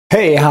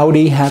Hey,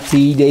 howdy,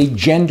 happy day.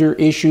 Gender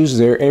issues,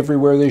 they're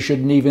everywhere. They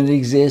shouldn't even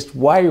exist.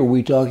 Why are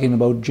we talking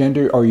about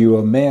gender? Are you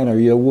a man? Are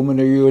you a woman?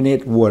 Are you an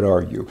it? What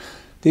are you?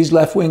 These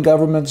left-wing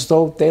governments,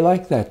 though, they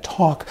like that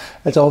talk.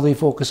 That's all they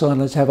focus on.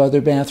 Let's have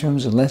other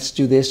bathrooms and let's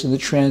do this and the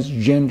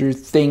transgender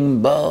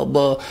thing, blah,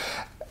 blah.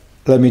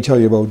 Let me tell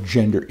you about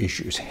gender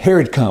issues. Here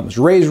it comes.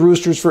 Raise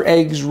roosters for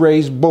eggs,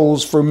 raise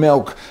bulls for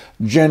milk.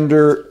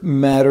 Gender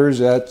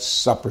matters at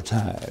supper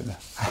time.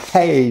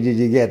 Hey, did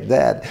you get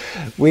that?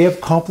 We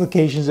have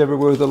complications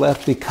everywhere with the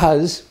left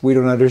because we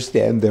don't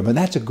understand them. And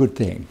that's a good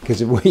thing,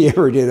 because if we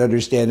ever did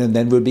understand them,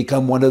 then we'd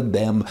become one of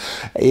them.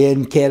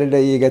 In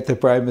Canada, you get the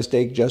prime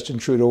mistake. Justin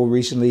Trudeau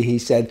recently, he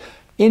said,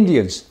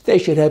 Indians, they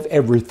should have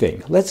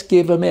everything. Let's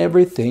give them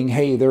everything.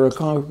 Hey, they're a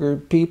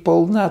conquered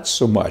people. Not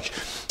so much.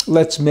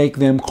 Let's make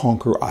them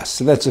conquer us.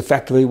 And that's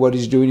effectively what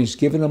he's doing. He's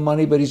giving them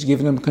money, but he's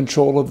giving them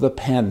control of the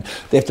pen.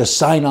 They have to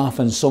sign off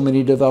on so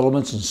many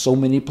developments in so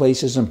many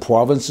places, and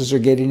provinces are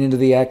getting into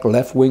the act,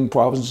 left-wing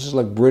provinces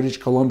like British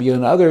Columbia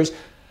and others,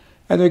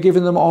 and they're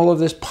giving them all of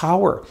this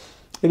power.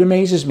 It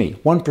amazes me.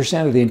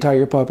 1% of the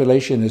entire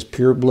population is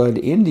pure-blood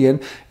Indian,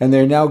 and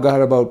they've now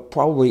got about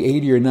probably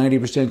 80 or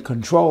 90%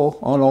 control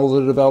on all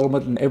the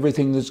development and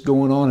everything that's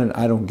going on, and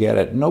I don't get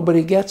it.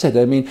 Nobody gets it.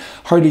 I mean,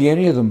 hardly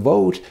any of them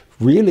vote.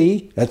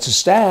 Really? That's a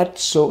stat.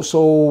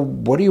 So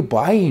what are you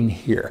buying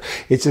here?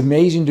 It's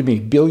amazing to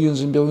me.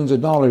 Billions and billions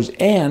of dollars.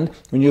 And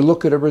when you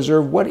look at a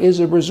reserve, what is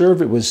a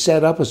reserve? It was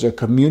set up as a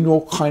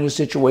communal kind of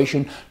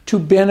situation to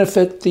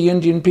benefit the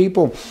Indian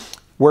people.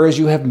 Whereas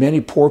you have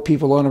many poor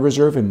people on a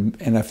reserve and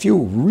a few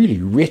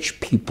really rich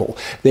people.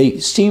 They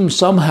seem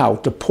somehow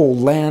to pull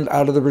land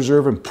out of the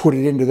reserve and put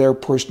it into their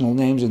personal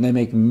names, and they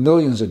make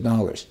millions of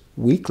dollars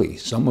weekly,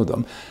 some of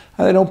them.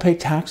 And they don't pay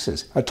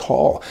taxes at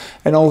all.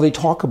 And all they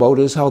talk about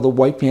is how the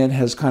white man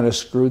has kind of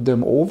screwed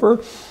them over.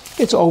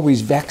 It's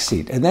always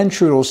vexing. And then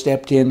Trudeau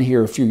stepped in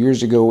here a few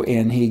years ago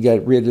and he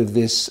got rid of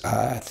this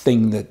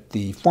thing that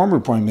the former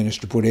Prime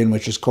Minister put in,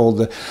 which is called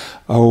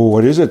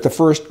the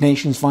First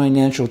Nations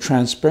Financial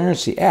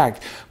Transparency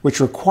Act, which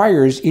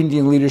requires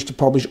Indian leaders to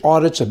publish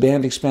audits of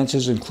band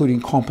expenses,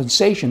 including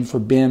compensation for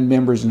band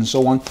members and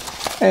so on.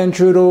 And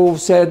Trudeau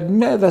said,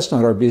 nah, that's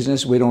not our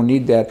business. We don't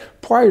need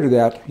that. Prior to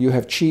that, you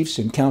have chiefs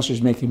and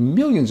councillors making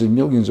millions and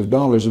millions of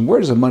dollars. And where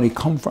does the money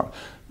come from?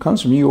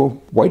 Comes from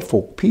you white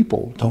folk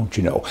people, don't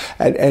you know?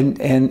 And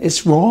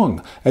it's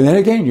wrong. And then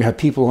again, you have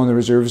people on the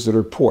reserves that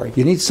are poor.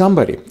 You need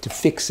somebody to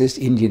fix this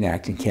Indian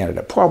Act in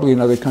Canada, probably in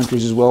other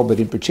countries as well,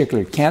 but in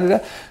particular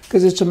Canada,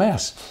 because it's a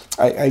mess.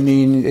 I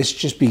mean, it's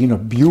just being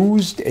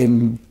abused,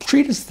 and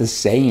treat us the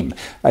same.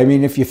 I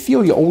mean, if you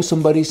feel you owe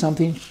somebody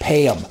something,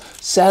 pay them,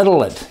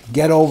 settle it,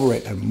 get over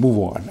it, and move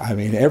on. I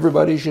mean,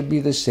 everybody should be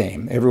the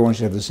same. Everyone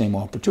should have the same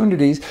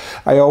opportunities.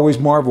 I always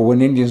marvel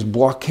when Indians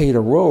blockade a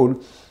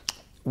road.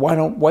 Why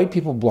don't white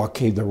people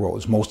blockade the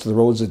roads? Most of the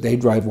roads that they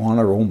drive on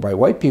are owned by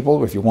white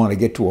people. If you want to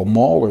get to a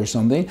mall or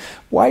something,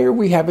 why are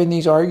we having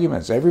these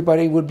arguments?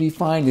 Everybody would be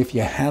fine if you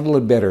handle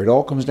it better. It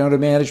all comes down to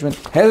management.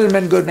 Hasn't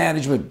been good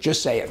management,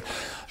 just say it.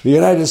 The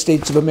United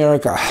States of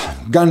America,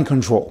 gun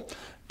control.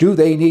 Do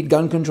they need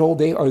gun control?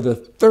 They are the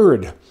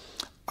third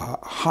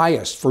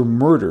highest for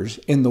murders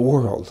in the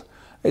world.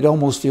 It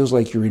almost feels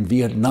like you're in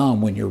Vietnam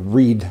when you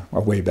read,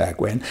 or way back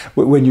when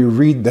you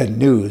read the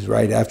news,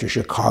 right, after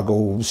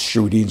Chicago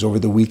shootings over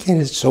the weekend,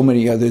 and so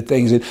many other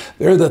things. And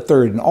they're the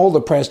third, and all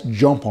the press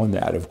jump on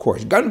that, of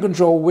course. Gun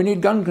control, we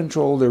need gun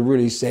control. They're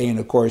really saying,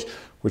 of course,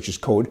 which is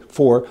code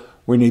for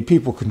we need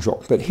people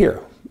control. But here,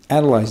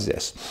 analyze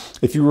this.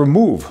 If you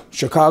remove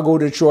Chicago,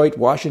 Detroit,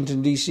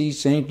 Washington, D.C.,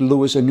 St.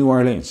 Louis, and New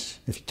Orleans,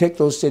 if you take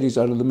those cities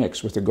out of the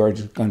mix with regard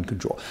to gun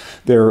control,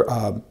 they're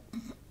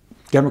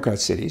Democrat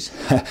cities,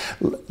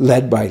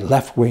 led by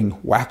left-wing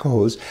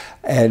wackos,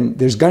 and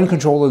there's gun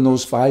control in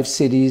those 5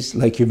 cities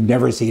like you've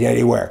never seen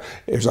anywhere.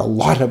 There's a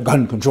lot of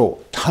gun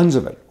control, tons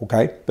of it,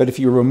 okay? But if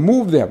you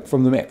remove them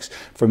from the mix,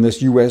 from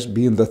this U.S.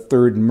 being the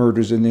third in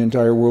murders in the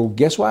entire world,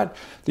 guess what?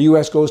 The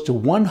U.S. goes to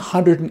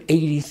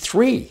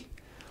 183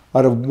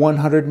 out of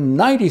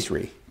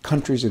 193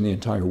 countries in the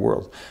entire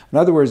world. In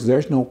other words,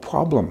 there's no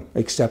problem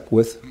except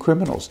with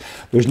criminals.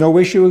 There's no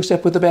issue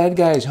except with the bad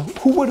guys.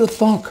 Who would have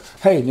thunk?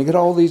 Hey, you get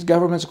all these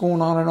governments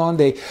going on and on.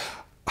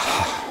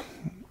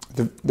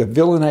 The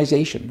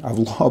villainization of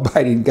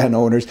law-abiding gun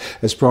owners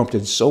has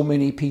prompted so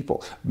many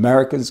people,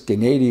 Americans,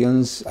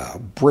 Canadians,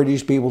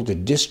 British people, to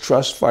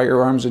distrust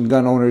firearms and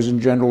gun owners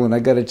in general. And I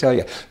got to tell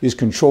you, these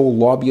control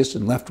lobbyists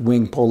and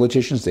left-wing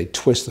politicians, they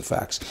twist the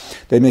facts.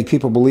 They make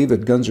people believe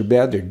that guns are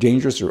bad, they're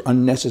dangerous, they're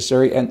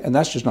unnecessary, and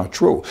that's just not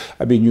true.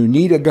 I mean, you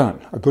need a gun,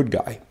 a good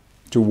guy,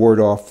 to ward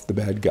off the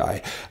bad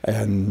guy.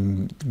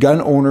 And gun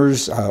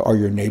owners are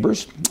your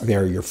neighbors. They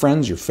are your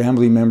friends, your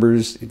family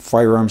members.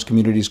 Firearms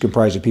communities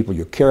comprised of people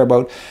you care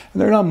about. And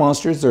they're not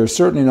monsters. They're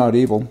certainly not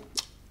evil.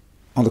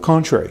 On the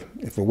contrary,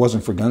 if it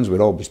wasn't for guns,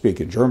 we'd all be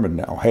speaking German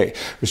now. Hey,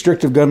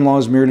 restrictive gun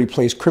laws merely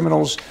place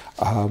criminals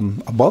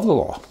above the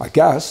law, I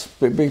guess,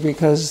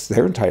 because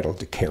they're entitled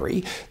to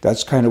carry.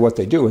 That's kind of what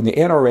they do. And the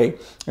NRA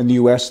in the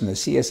U.S. and the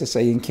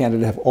CSSA in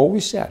Canada have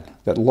always said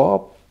that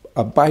law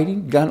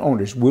Abiding gun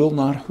owners will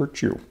not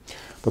hurt you,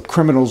 but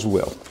criminals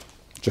will.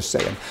 Just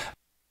saying.